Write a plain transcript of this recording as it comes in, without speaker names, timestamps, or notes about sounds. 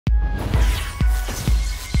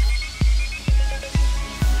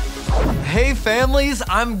Hey families,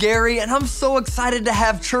 I'm Gary, and I'm so excited to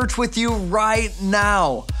have church with you right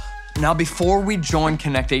now. Now, before we join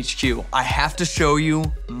Konnect HQ, I have to show you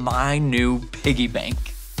my new piggy bank.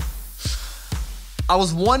 I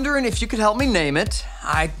was wondering if you could help me name it.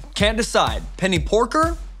 I can't decide. Penny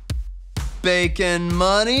Porker? Bacon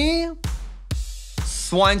Money?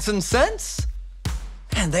 Swines and Cents?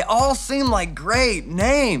 Man, they all seem like great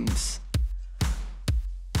names.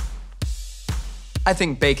 I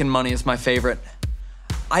think Bacon Money is my favorite.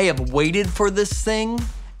 I have waited for this thing.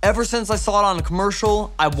 Ever since I saw it on a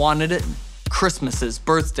commercial, I wanted it. Christmases,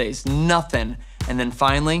 birthdays, nothing. And then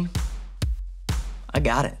finally, I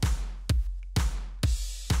got it.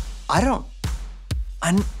 I know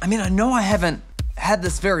I haven't had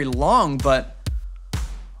this very long, but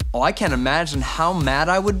I can't imagine how mad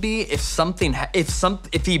I would be if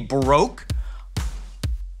he broke.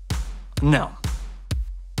 No.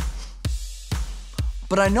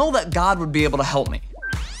 But I know that God would be able to help me.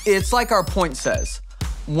 It's like our point says,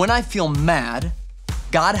 when I feel mad,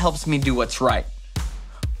 God helps me do what's right.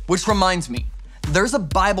 Which reminds me, there's a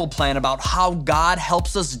Bible plan about how God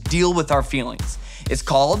helps us deal with our feelings. It's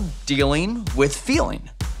called Dealing with Feeling.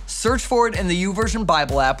 Search for it in the YouVersion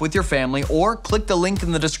Bible app with your family or click the link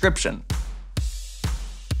in the description.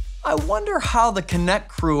 I wonder how the Konnect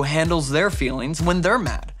crew handles their feelings when they're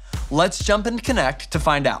mad. Let's jump into Konnect to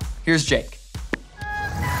find out. Here's Jake.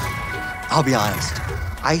 I'll be honest,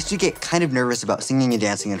 I used to get kind of nervous about singing and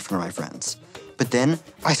dancing in front of my friends. But then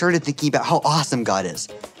I started thinking about how awesome God is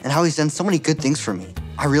and how he's done so many good things for me.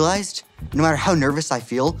 I realized no matter how nervous I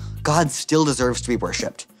feel, God still deserves to be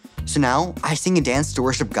worshiped. So now I sing and dance to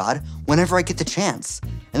worship God whenever I get the chance.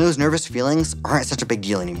 And those nervous feelings aren't such a big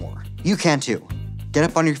deal anymore. You can too. Get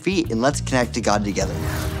up on your feet and let's connect to God together.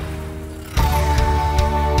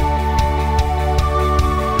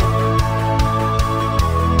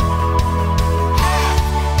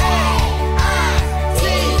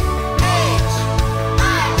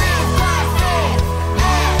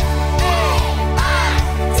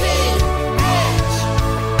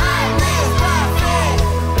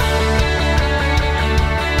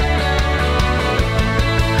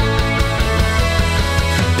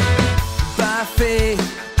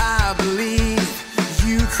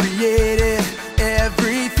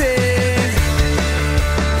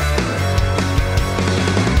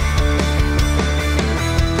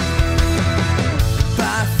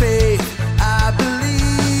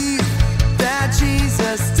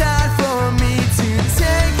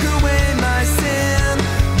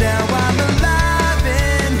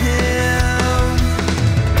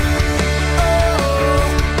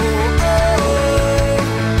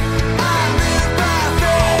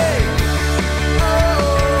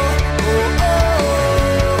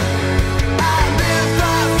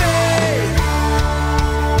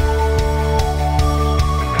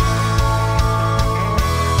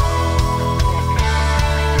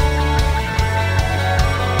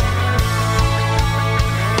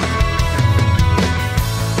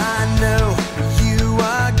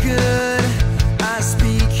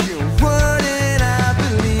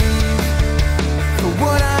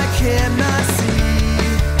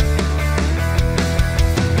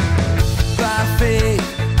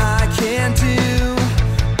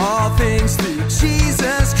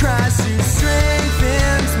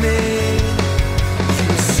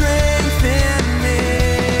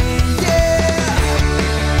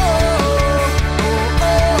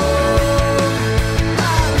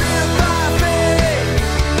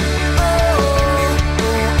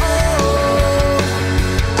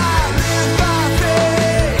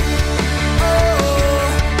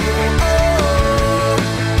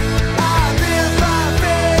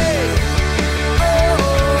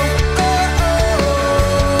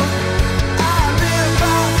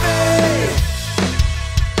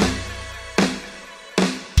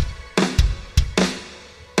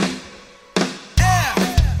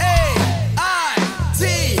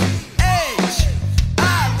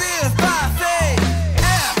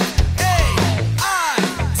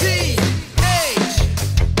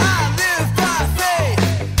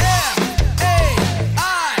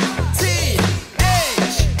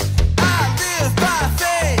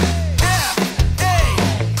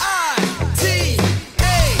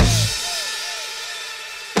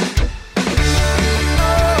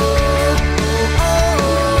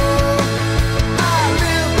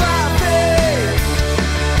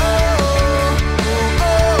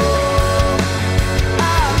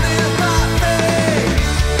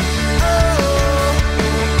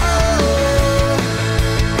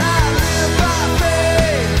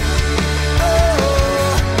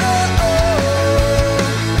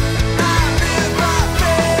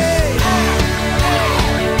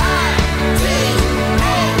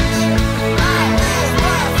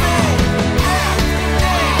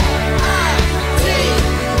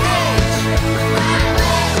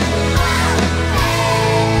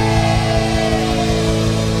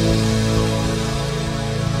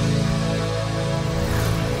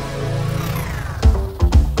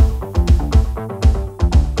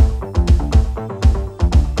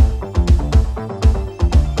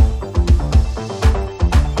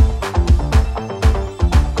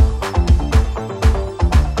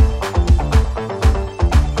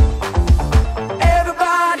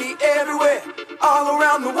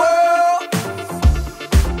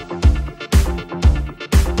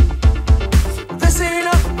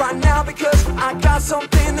 got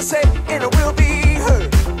something to say, and it will be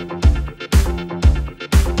heard.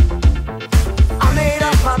 I made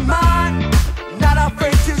up my mind, not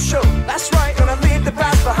afraid to show. That's right, gonna leave the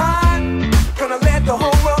past behind. Gonna let the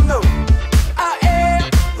whole world know I am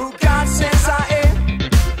who God says I am.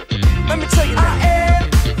 Let me tell you now. I am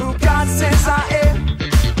who God says I am.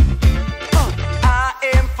 I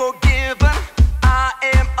am forgiven. I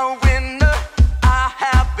am a winner. I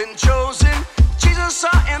have been chosen. Jesus,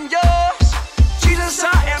 I am yours. Jesus,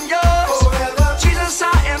 I am yours. Forever. Jesus, I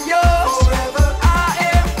am yours. Forever. I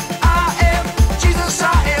am. Jesus, I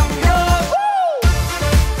am yours. Woo!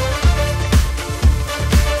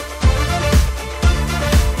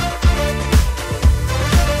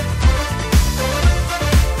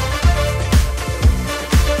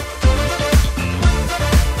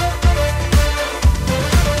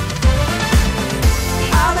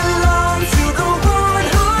 I belong to the one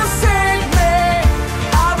who saved me.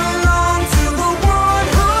 I belong to the one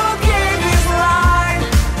who gave his life.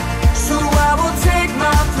 So I will take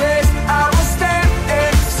my place. I will stand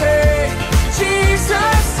and say,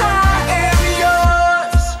 Jesus, I am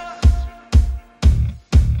yours.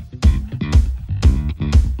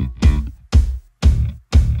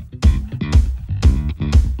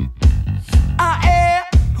 I am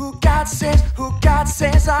who God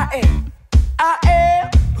says I am. I am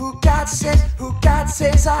who God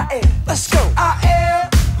says I am. Let's go. I am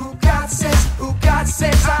who God says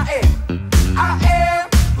I am. I am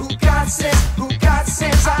who God says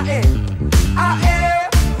I am. I am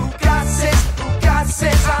who God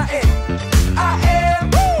says I am. I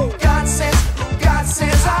am who God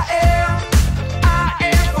says I am. I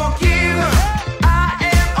am forgiven. I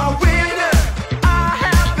am a winner. I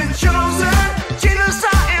have been chosen. Jesus, I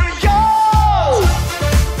am yours.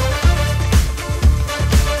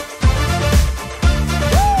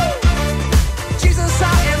 Jesus, I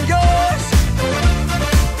am yours.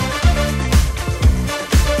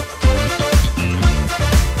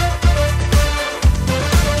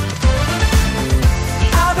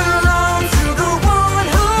 I belong to the one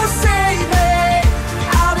who saved me.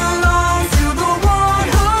 I belong to the one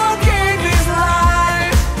who gave his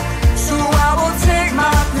life. So I will take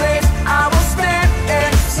my place. I will stand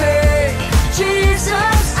and say,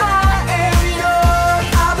 Jesus, I am yours.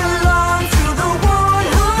 I belong to the one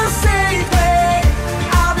who saved me.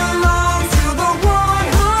 I belong to the one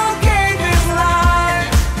who gave his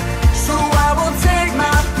life. So I will take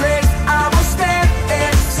my place. I will stand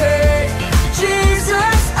and say,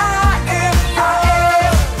 Jesus, I am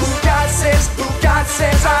who God says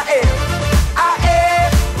I am. I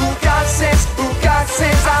am who God says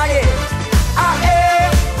I am. I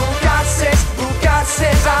am who God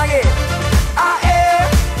says I am. I am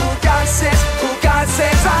who God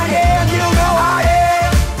says I am. You know I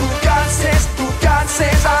am who God says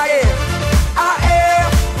I am. I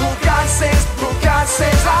am who God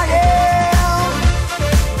says I am.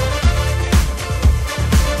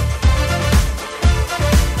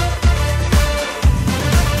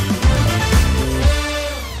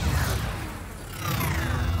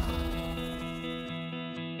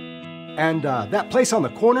 And that place on the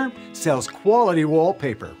corner sells quality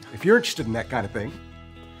wallpaper, if you're interested in that kind of thing.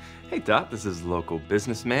 Hey Dot, this is local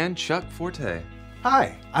businessman Chuck Forte.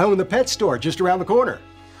 Hi, I own the pet store just around the corner.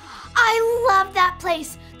 I love that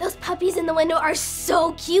place. Those puppies in the window are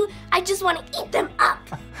so cute. I just want to eat them up.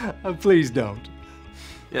 Please don't.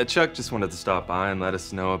 Yeah, Chuck just wanted to stop by and let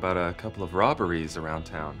us know about a couple of robberies around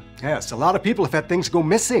town. Yes, a lot of people have had things go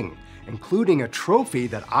missing, including a trophy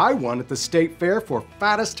that I won at the state fair for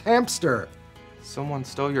fattest hamster. Someone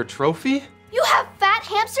stole your trophy? You have fat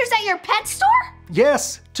hamsters at your pet store?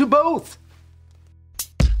 Yes, to both.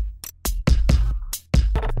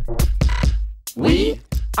 We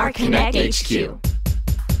are Konnect HQ.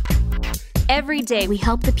 Every day we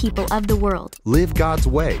help the people of the world. Live God's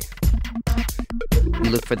way. We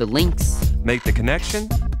look for the links. Make the connection.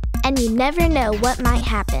 And you never know what might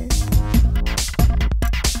happen.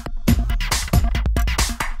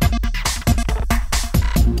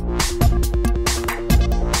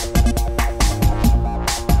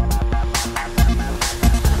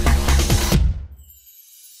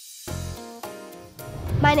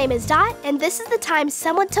 My name is Dot, and this is the time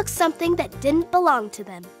someone took something that didn't belong to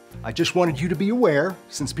them. I just wanted you to be aware,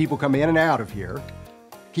 since people come in and out of here.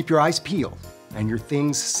 Keep your eyes peeled and your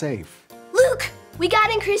things safe. Luke, we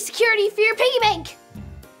got increased security for your piggy bank.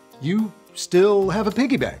 You still have a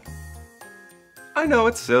piggy bank. I know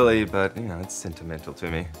it's silly, but it's sentimental to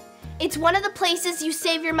me. It's one of the places you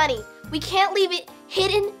save your money. We can't leave it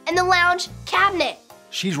hidden in the lounge cabinet.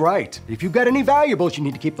 She's right. If you've got any valuables, you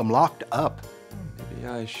need to keep them locked up. Maybe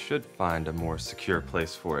I should find a more secure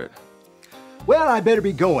place for it. Well, I better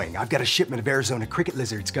be going. I've got a shipment of Arizona cricket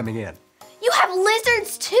lizards coming in. You have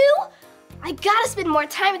lizards too? I gotta spend more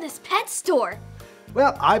time at this pet store.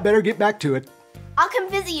 Well, I better get back to it. I'll come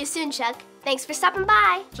visit you soon, Chuck. Thanks for stopping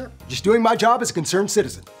by. Sure. Just doing my job as a concerned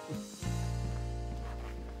citizen.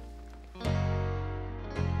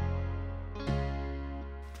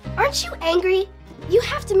 Aren't you angry? You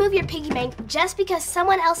have to move your piggy bank just because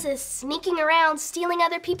someone else is sneaking around stealing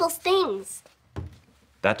other people's things.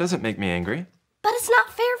 That doesn't make me angry. But it's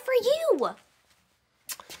not fair for you.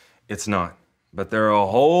 It's not. But there are a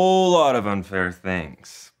whole lot of unfair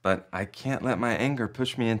things. But I can't let my anger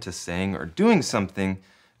push me into saying or doing something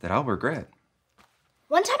that I'll regret.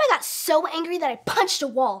 One time I got so angry that I punched a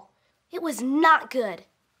wall. It was not good.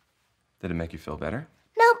 Did it make you feel better?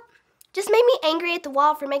 Nope. Just made me angry at the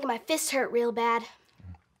wall for making my fist hurt real bad.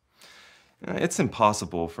 It's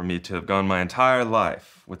impossible for me to have gone my entire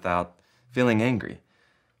life without feeling angry.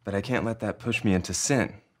 But I can't let that push me into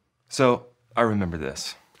sin. So I remember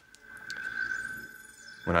this.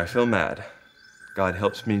 When I feel mad, God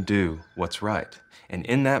helps me do what's right. And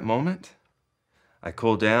in that moment, I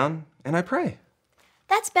cool down and I pray.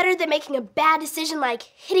 That's better than making a bad decision like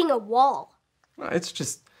hitting a wall. It's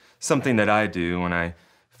just something that I do when I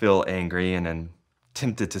feel angry and am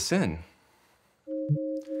tempted to sin.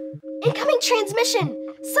 Incoming transmission!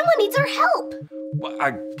 Someone needs our help! Well,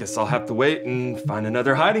 I guess I'll have to wait and find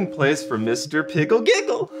another hiding place for Mr. Piggle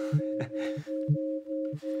Giggle.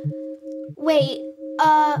 Wait,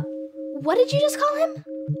 what did you just call him?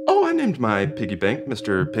 Oh, I named my piggy bank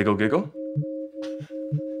Mr. Piggle Giggle.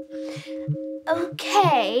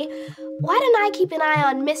 Okay, why don't I keep an eye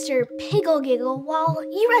on Mr. Piggle Giggle while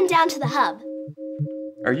you run down to the hub?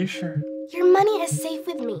 Are you sure? Your money is safe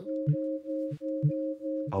with me.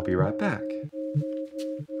 I'll be right back.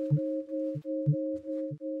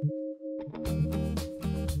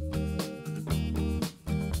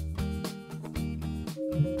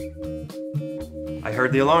 I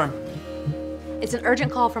heard the alarm. It's an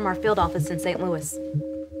urgent call from our field office in St. Louis.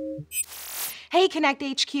 Hey, Konnect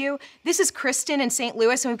HQ. This is Kristen in St.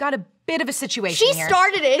 Louis, and we've got a bit of a situation here. She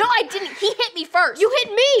started it. No, I didn't. He hit me first. You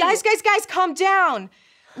hit me. Guys, calm down.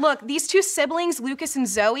 Look, these two siblings, Lucas and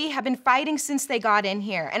Zoe, have been fighting since they got in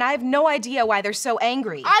here, and I have no idea why they're so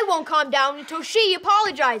angry. I won't calm down until she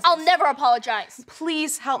apologizes. I'll never apologize.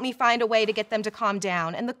 Please help me find a way to get them to calm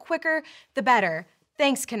down, and the quicker, the better.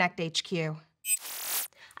 Thanks, Konnect HQ.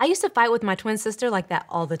 I used to fight with my twin sister like that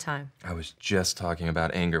all the time. I was just talking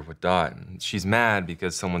about anger with Dot. She's mad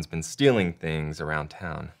because someone's been stealing things around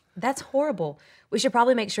town. That's horrible. We should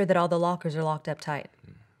probably make sure that all the lockers are locked up tight.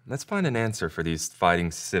 Let's find an answer for these fighting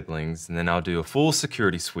siblings, and then I'll do a full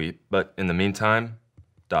security sweep. But in the meantime,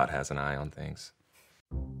 Dot has an eye on things.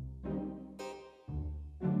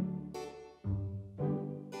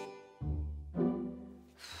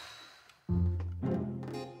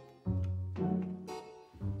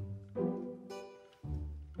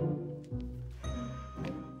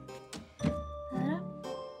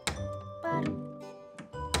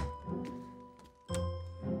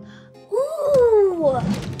 Ooh,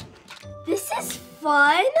 this is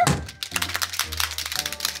fun.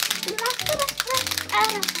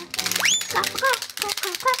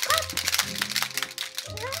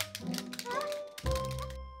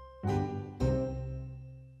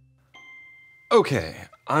 Okay,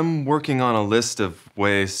 I'm working on a list of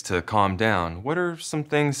ways to calm down. What are some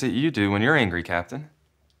things that you do when you're angry, Captain?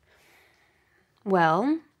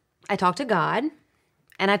 Well, I talk to God,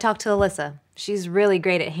 and I talk to Alyssa. She's really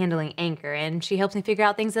great at handling anger, and she helps me figure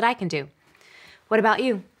out things that I can do. What about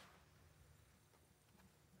you?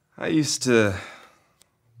 I used to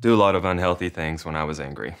do a lot of unhealthy things when I was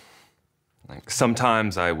angry. Like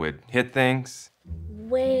sometimes I would hit things.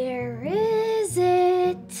 Where is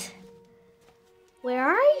it? Where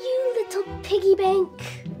are you, little piggy bank?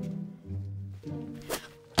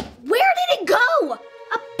 Where did it go?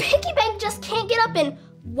 A piggy bank just can't get up and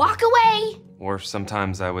walk away. Or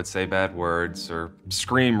sometimes I would say bad words or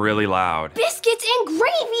scream really loud. Biscuits and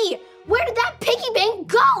gravy! Where did that piggy bank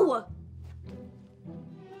go?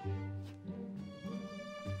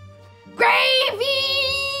 Gravy!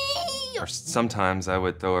 Or sometimes I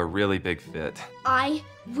would throw a really big fit. I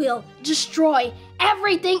will destroy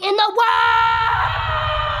everything in the world!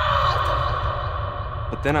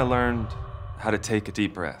 But then I learned how to take a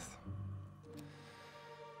deep breath.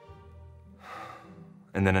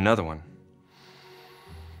 And then another one.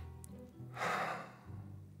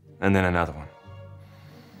 And then another one.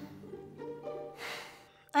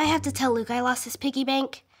 I have to tell Luke I lost his piggy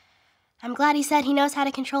bank. I'm glad he said he knows how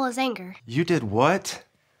to control his anger. You did what?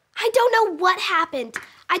 I don't know what happened.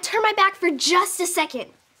 I turned my back for just a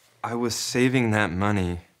second. I was saving that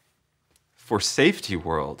money for Safety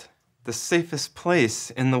World, the safest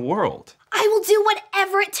place in the world. I will do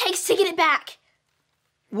whatever it takes to get it back.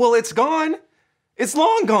 Well, it's gone. It's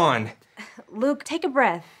long gone. Luke, take a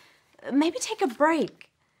breath. Maybe take a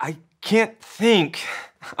break. I can't think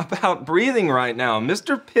about breathing right now.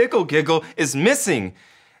 Mr. Pickle Giggle is missing.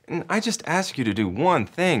 And I just ask you to do one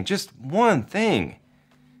thing, just one thing.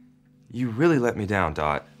 You really let me down,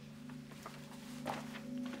 Dot.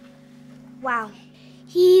 Wow.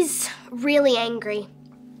 He's really angry.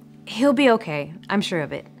 He'll be okay. I'm sure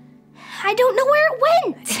of it. I don't know where it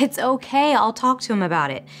went. It's okay. I'll talk to him about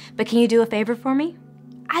it. But can you do a favor for me?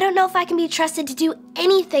 I don't know if I can be trusted to do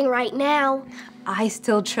anything right now. I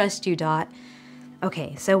still trust you, Dot.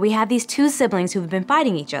 Okay, so we have these two siblings who've been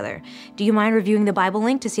fighting each other. Do you mind reviewing the Bible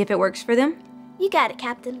link to see if it works for them? You got it,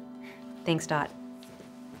 Captain. Thanks, Dot.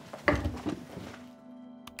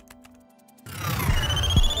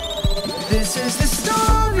 This is the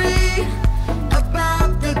story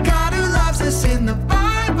about the God who loves us in the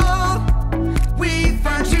Bible. We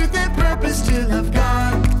find truth and purpose to love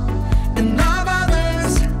God and love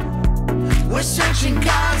others. We're searching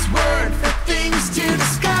God's word for things to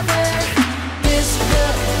discover. This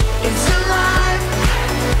book is alive,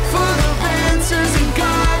 full of answers and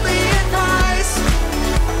godly advice.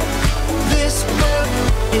 This book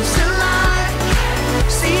is alive.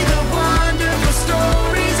 See the wonderful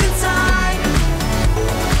stories inside.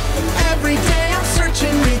 Every day I'm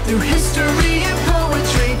searching, read through history and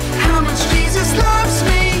poetry. How much Jesus loves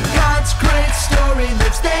me. God's great story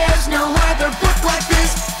lives. There's no other book like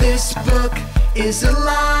this. This book is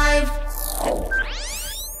alive.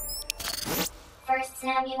 1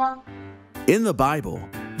 Samuel. In the Bible,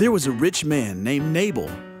 there was a rich man named Nabal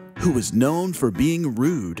who was known for being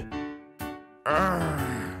rude.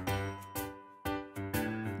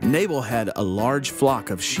 Nabal had a large flock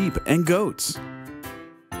of sheep and goats,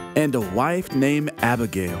 and a wife named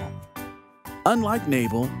Abigail. Unlike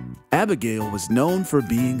Nabal, Abigail was known for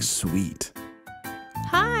being sweet.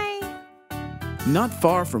 Hi. Not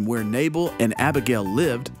far from where Nabal and Abigail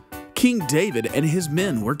lived, King David and his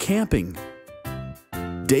men were camping.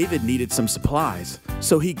 David needed some supplies,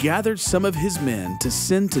 so he gathered some of his men to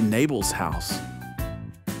send to Nabal's house.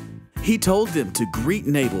 He told them to greet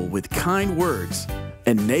Nabal with kind words,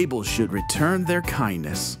 and Nabal should return their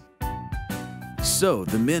kindness. So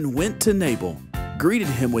the men went to Nabal, greeted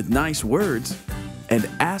him with nice words, and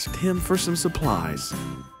asked him for some supplies.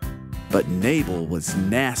 But Nabal was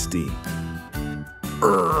nasty.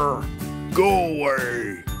 Go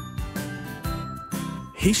away!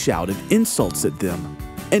 He shouted insults at them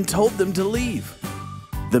and told them to leave.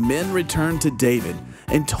 The men returned to David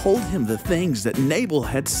and told him the things that Nabal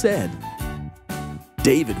had said.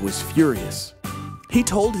 David was furious. He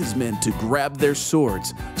told his men to grab their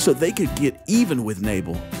swords so they could get even with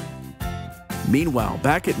Nabal. Meanwhile,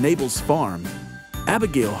 back at Nabal's farm,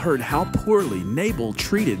 Abigail heard how poorly Nabal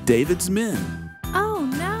treated David's men. Oh,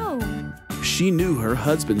 no. She knew her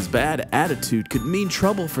husband's bad attitude could mean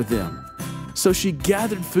trouble for them, so she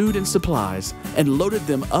gathered food and supplies and loaded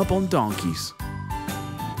them up on donkeys.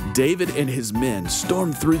 David and his men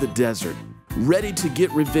stormed through the desert, ready to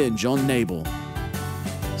get revenge on Nabal.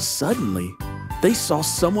 Suddenly, they saw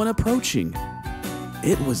someone approaching.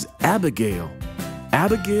 It was Abigail.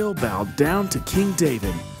 Abigail bowed down to King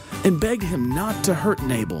David and begged him not to hurt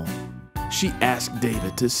Nabal. She asked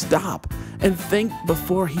David to stop and think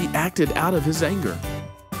before he acted out of his anger.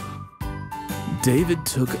 David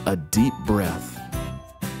took a deep breath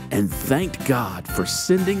and thanked God for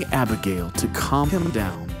sending Abigail to calm him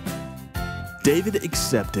down. David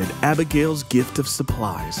accepted Abigail's gift of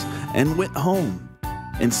supplies and went home,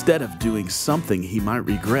 instead of doing something he might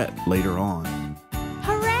regret later on.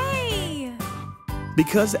 Hooray!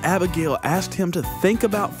 Because Abigail asked him to think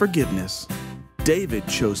about forgiveness, David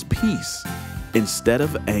chose peace instead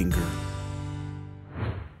of anger.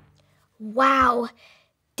 Wow.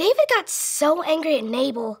 David got so angry at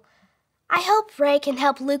Nabal. I hope Ray can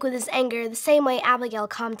help Luke with his anger the same way Abigail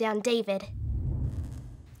calmed down David.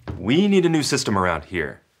 We need a new system around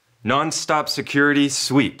here. Non-stop security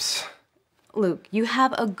sweeps. Luke, you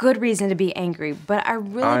have a good reason to be angry, but I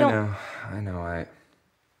really don't... I know. I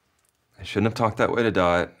shouldn't have talked that way to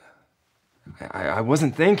Dot. I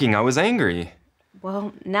wasn't thinking. I was angry.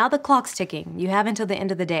 Well, now the clock's ticking. You have until the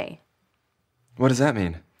end of the day. What does that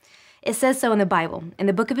mean? It says so in the Bible, in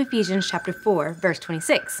the book of Ephesians chapter 4, verse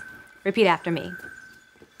 26. Repeat after me.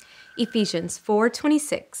 Ephesians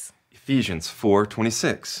 4:26. Ephesians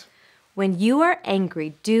 4:26. When you are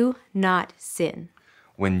angry, do not sin.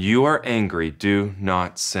 When you are angry, do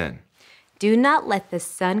not sin. Do not let the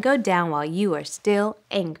sun go down while you are still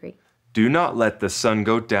angry. Do not let the sun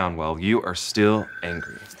go down while you are still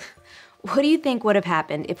angry. What do you think would have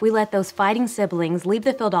happened if we let those fighting siblings leave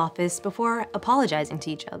the field office before apologizing to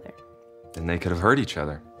each other? Then they could have hurt each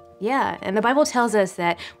other. Yeah, and the Bible tells us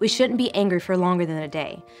that we shouldn't be angry for longer than a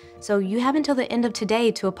day. So you have until the end of today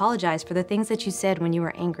to apologize for the things that you said when you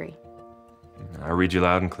were angry. I'll read you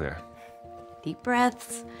loud and clear. Deep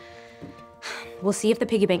breaths. We'll see if the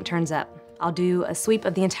piggy bank turns up. I'll do a sweep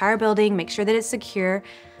of the entire building, make sure that it's secure.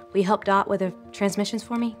 Will you help Dot with the transmissions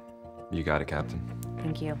for me? You got it, Captain.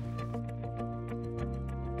 Thank you.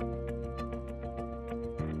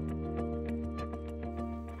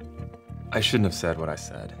 I shouldn't have said what I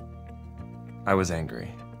said. I was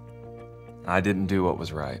angry. I didn't do what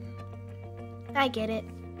was right. I get it.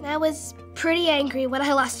 I was pretty angry when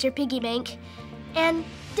I lost your piggy bank and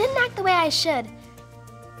didn't act the way I should.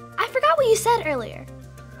 I forgot what you said earlier.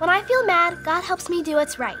 When I feel mad, God helps me do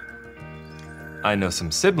what's right. I know some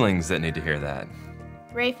siblings that need to hear that.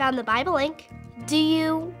 Ray found the Bible link. Do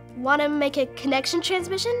you want to make a connection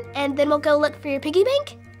transmission and then we'll go look for your piggy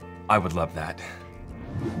bank? I would love that.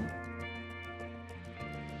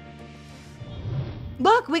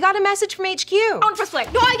 Look, we got a message from HQ. I want to press play.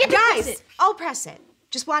 No, I get to press it. I'll press it.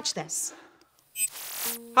 Just watch this.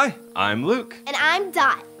 Hi, I'm Luke. And I'm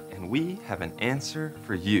Dot. And we have an answer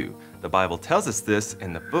for you. The Bible tells us this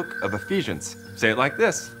in the book of Ephesians. Say it like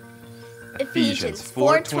this. Ephesians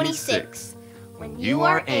 4:26. When you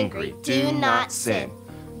are angry, do not sin.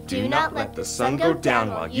 Do not let the sun go down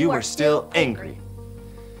while you are still angry.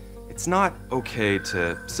 It's not okay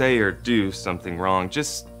to say or do something wrong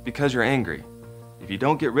just because you're angry. If you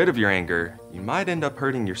don't get rid of your anger, you might end up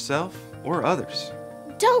hurting yourself or others.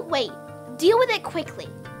 Don't wait. Deal with it quickly.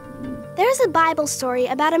 There's a Bible story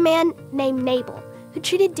about a man named Nabal who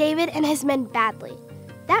treated David and his men badly.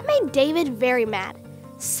 That made David very mad.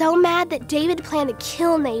 So mad that David planned to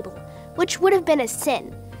kill Nabal, which would have been a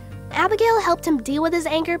sin. Abigail helped him deal with his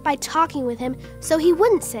anger by talking with him so he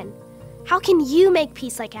wouldn't sin. How can you make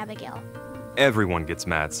peace like Abigail? Everyone gets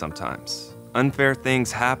mad sometimes. Unfair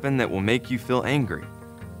things happen that will make you feel angry.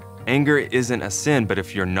 Anger isn't a sin, but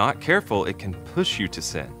if you're not careful, it can push you to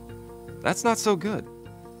sin. That's not so good.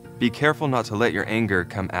 Be careful not to let your anger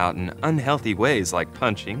come out in unhealthy ways like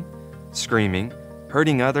punching, screaming,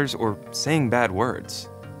 hurting others, or saying bad words.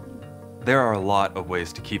 There are a lot of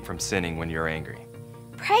ways to keep from sinning when you're angry.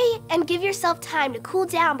 Pray and give yourself time to cool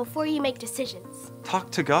down before you make decisions.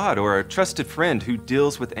 Talk to God or a trusted friend who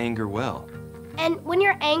deals with anger well. And when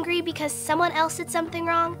you're angry because someone else did something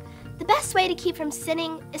wrong, the best way to keep from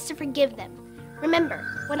sinning is to forgive them. Remember,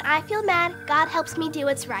 when I feel mad, God helps me do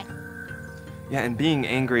what's right. Yeah, and being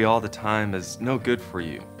angry all the time is no good for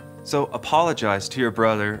you. So apologize to your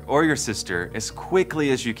brother or your sister as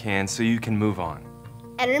quickly as you can so you can move on.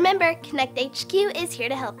 And remember, Konnect HQ is here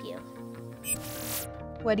to help you.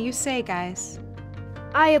 What do you say, guys?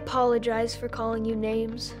 I apologize for calling you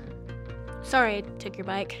names. Sorry I took your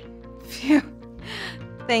bike. Phew.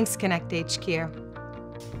 Thanks, Konnect HQ.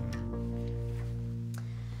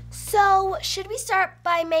 So, should we start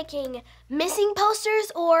by making missing posters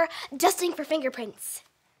or dusting for fingerprints?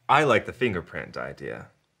 I like the fingerprint idea.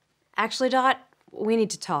 Actually, Dot, we need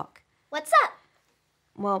to talk. What's up?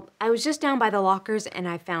 Well, I was just down by the lockers and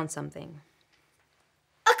I found something.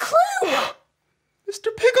 A clue!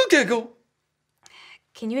 Mr. Pickle Giggle!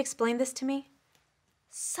 Can you explain this to me?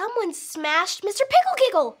 Someone smashed Mr. Pickle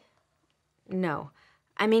Giggle! No.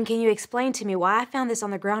 I mean, can you explain to me why I found this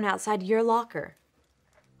on the ground outside your locker?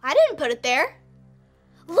 I didn't put it there.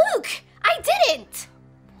 Luke, I didn't!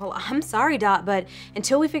 Well, I'm sorry, Dot, but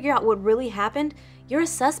until we figure out what really happened, you're a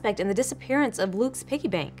suspect in the disappearance of Luke's piggy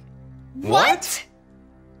bank. What?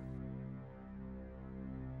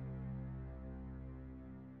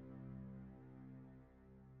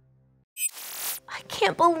 I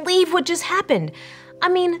can't believe what just happened. I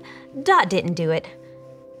mean, Dot didn't do it.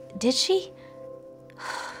 Did she?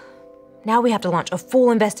 Now we have to launch a full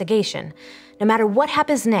investigation. No matter what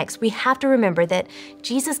happens next, we have to remember that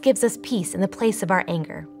Jesus gives us peace in the place of our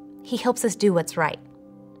anger. He helps us do what's right.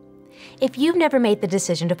 If you've never made the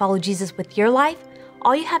decision to follow Jesus with your life,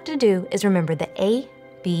 all you have to do is remember the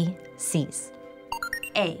ABCs.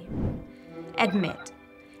 A, admit.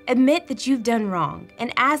 Admit that you've done wrong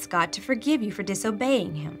and ask God to forgive you for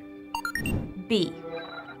disobeying Him. B,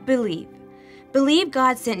 believe. Believe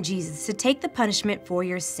God sent Jesus to take the punishment for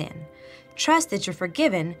your sin. Trust that you're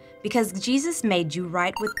forgiven because Jesus made you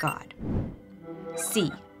right with God.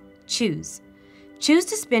 C, choose. Choose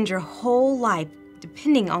to spend your whole life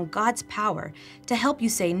depending on God's power to help you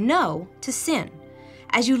say no to sin.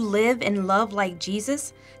 As you live and love like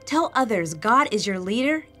Jesus, tell others God is your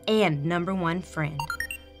leader and #1 friend.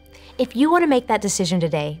 If you want to make that decision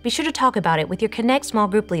today, be sure to talk about it with your Konnect small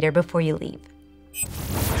group leader before you leave.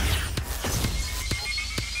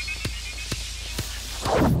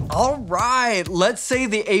 All right, let's say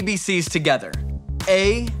the ABCs together.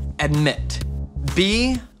 A, admit.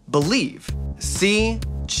 B, believe. C,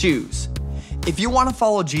 choose. If you want to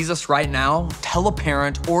follow Jesus right now, tell a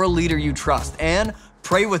parent or a leader you trust and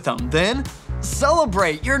pray with them. Then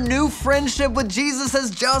celebrate. Your new friendship with Jesus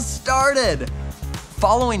has just started.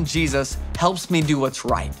 Following Jesus helps me do what's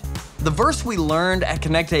right. The verse we learned at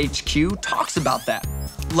Konnect HQ talks about that.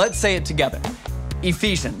 Let's say it together.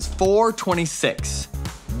 Ephesians 4:26.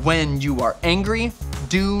 When you are angry,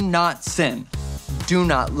 do not sin. Do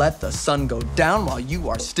not let the sun go down while you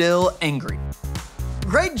are still angry.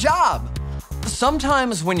 Great job!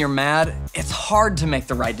 Sometimes when you're mad, it's hard to make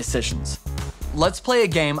the right decisions. Let's play a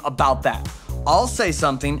game about that. I'll say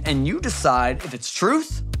something and you decide if it's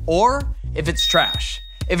truth or if it's trash.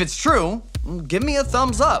 If it's true, give me a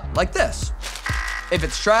thumbs up, like this. If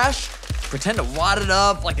it's trash, pretend to wad it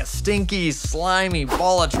up like a stinky, slimy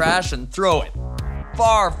ball of trash and throw it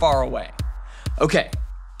far, far away. Okay,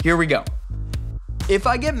 here we go. If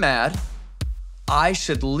I get mad, I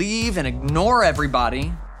should leave and ignore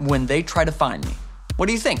everybody when they try to find me. What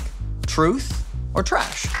do you think? Truth or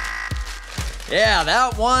trash? Yeah,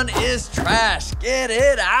 that one is trash. Get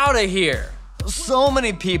it out of here. So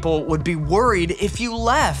many people would be worried if you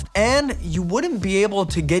left, and you wouldn't be able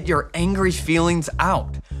to get your angry feelings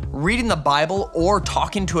out. Reading the Bible or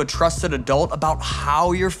talking to a trusted adult about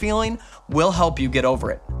how you're feeling will help you get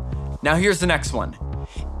over it. Now here's the next one.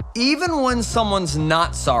 Even when someone's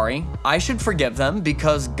not sorry, I should forgive them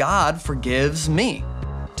because God forgives me.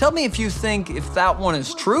 Tell me if you think if that one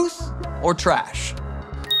is truth or trash.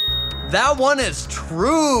 That one is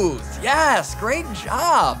truth. Yes, great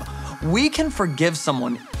job. We can forgive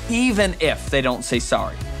someone even if they don't say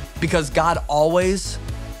sorry, because God always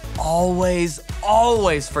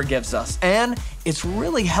forgives us, and it's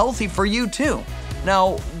really healthy for you too.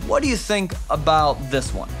 Now, what do you think about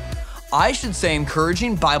this one? I should say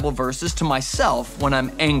encouraging Bible verses to myself when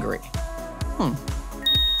I'm angry.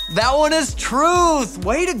 That one is truth.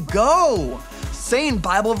 Way to go. Saying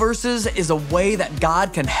Bible verses is a way that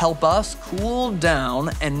God can help us cool down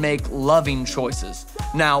and make loving choices.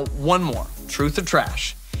 Now, one more, truth or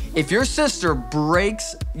trash. If your sister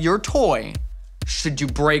breaks your toy, should you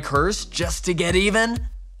break hers just to get even?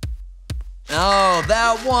 Oh,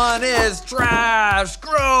 that one is trash.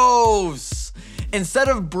 Gross. Instead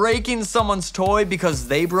of breaking someone's toy because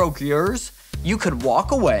they broke yours, you could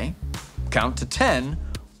walk away, count to 10,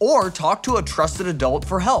 or talk to a trusted adult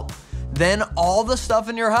for help. Then all the stuff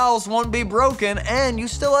in your house won't be broken and you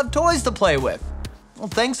still have toys to play with. Well,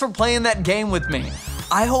 thanks for playing that game with me.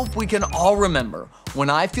 I hope we can all remember, when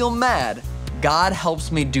I feel mad, God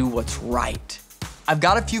helps me do what's right. I've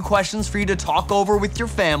got a few questions for you to talk over with your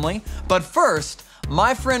family, but first,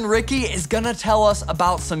 my friend Ricky is gonna tell us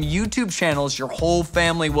about some YouTube channels your whole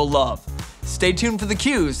family will love. Stay tuned for the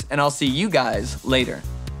cues, and I'll see you guys later.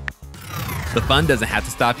 The fun doesn't have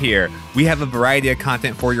to stop here. We have a variety of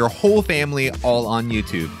content for your whole family, all on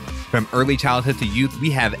YouTube. From early childhood to youth,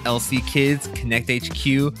 we have LC Kids, Konnect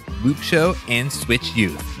HQ, Loop Show, and Switch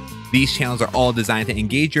Youth. These channels are all designed to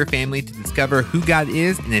engage your family to discover who God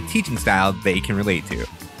is in a teaching style they can relate to.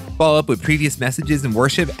 Follow up with previous messages in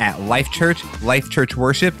worship at Life.Church, Life.Church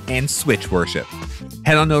Worship, and Switch Worship.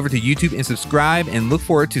 Head on over to YouTube and subscribe, and look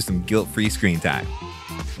forward to some guilt-free screen time.